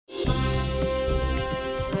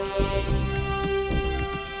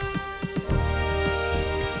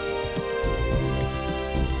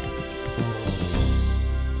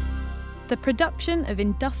The production of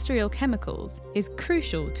industrial chemicals is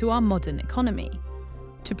crucial to our modern economy.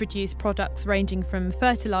 To produce products ranging from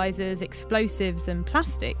fertilisers, explosives and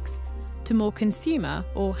plastics to more consumer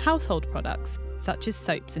or household products such as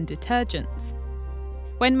soaps and detergents.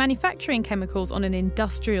 When manufacturing chemicals on an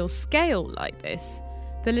industrial scale like this,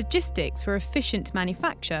 the logistics for efficient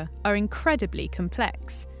manufacture are incredibly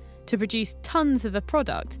complex to produce tons of a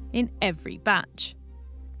product in every batch.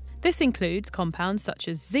 This includes compounds such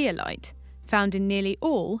as zeolite, found in nearly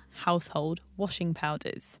all household washing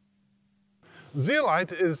powders.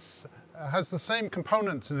 Zeolite has the same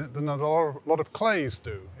components in it than a lot of clays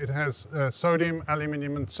do. It has sodium,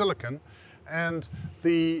 aluminium and silicon, and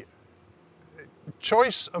the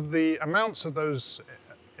choice of the amounts of those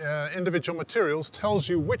individual materials tells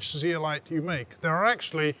you which zeolite you make. There are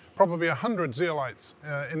actually probably 100 zeolites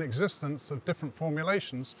in existence of different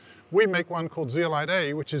formulations. We make one called Zeolite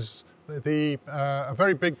A, which is a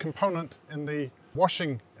very big component in the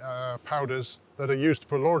washing powders that are used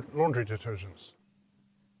for laundry detergents.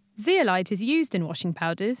 Zeolite is used in washing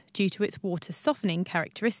powders due to its water softening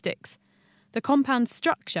characteristics. The compound's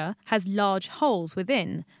structure has large holes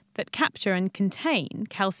within that capture and contain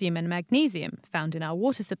calcium and magnesium found in our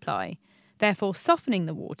water supply, therefore softening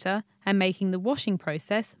the water and making the washing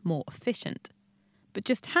process more efficient. But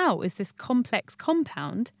just how is this complex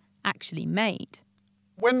compound actually made?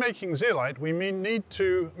 When making zeolite, we need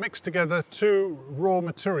to mix together two raw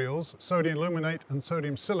materials, sodium aluminate and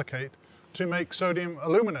sodium silicate, to make sodium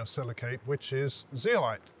aluminosilicate, which is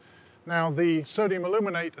zeolite. Now, the sodium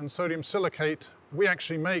aluminate and sodium silicate we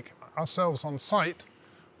actually make ourselves on site.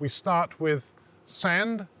 We start with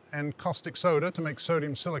sand and caustic soda to make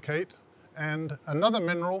sodium silicate, and another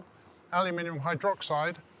mineral, aluminium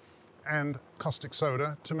hydroxide, and caustic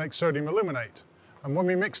soda to make sodium aluminate. And when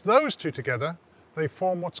we mix those two together, they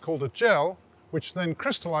form what's called a gel, which then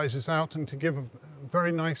crystallizes out and to give a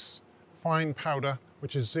very nice fine powder,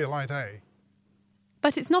 which is zeolite A.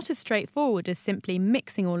 But it's not as straightforward as simply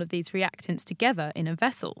mixing all of these reactants together in a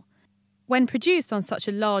vessel. When produced on such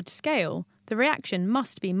a large scale, the reaction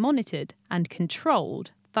must be monitored and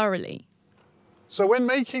controlled thoroughly. So when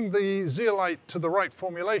making the zeolite to the right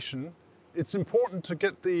formulation, it's important to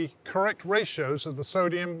get the correct ratios of the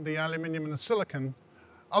sodium, the aluminium and the silicon.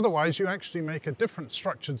 Otherwise, you actually make a different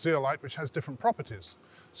structured zeolite which has different properties.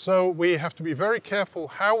 So we have to be very careful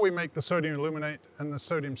how we make the sodium aluminate and the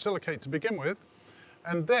sodium silicate to begin with.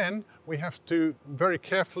 And then we have to very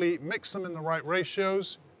carefully mix them in the right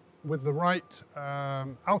ratios with the right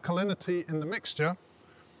alkalinity in the mixture,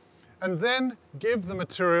 and then give the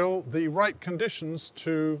material the right conditions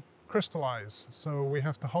to crystallize. So we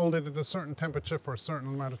have to hold it at a certain temperature for a certain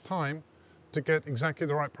amount of time to get exactly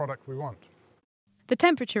the right product we want. The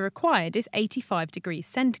temperature required is 85 degrees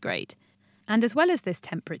centigrade. And as well as this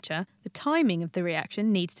temperature, the timing of the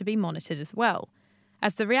reaction needs to be monitored as well,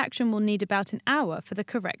 as the reaction will need about an hour for the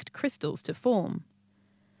correct crystals to form.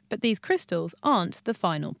 But these crystals aren't the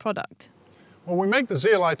final product. Well, we make the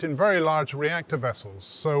zeolite in very large reactor vessels,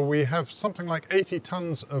 so we have something like 80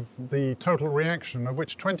 tons of the total reaction, of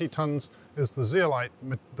which 20 tons is the zeolite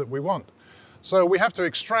that we want. So we have to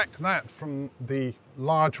extract that from the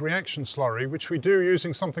large reaction slurry, which we do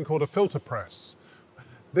using something called a filter press.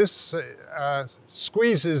 This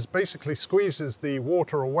basically squeezes the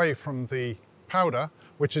water away from the powder,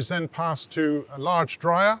 which is then passed to a large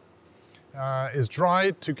dryer, is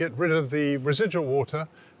dried to get rid of the residual water,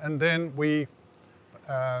 and then we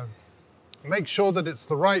make sure that it's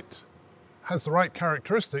has the right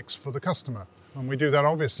characteristics for the customer. And we do that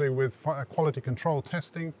obviously with quality control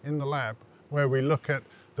testing in the lab, where we look at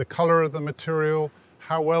the color of the material,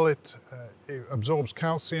 how well it absorbs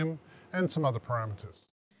calcium, and some other parameters.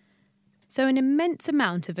 So an immense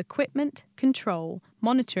amount of equipment, control,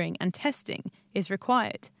 monitoring and testing is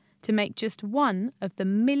required to make just one of the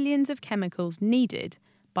millions of chemicals needed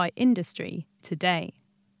by industry today.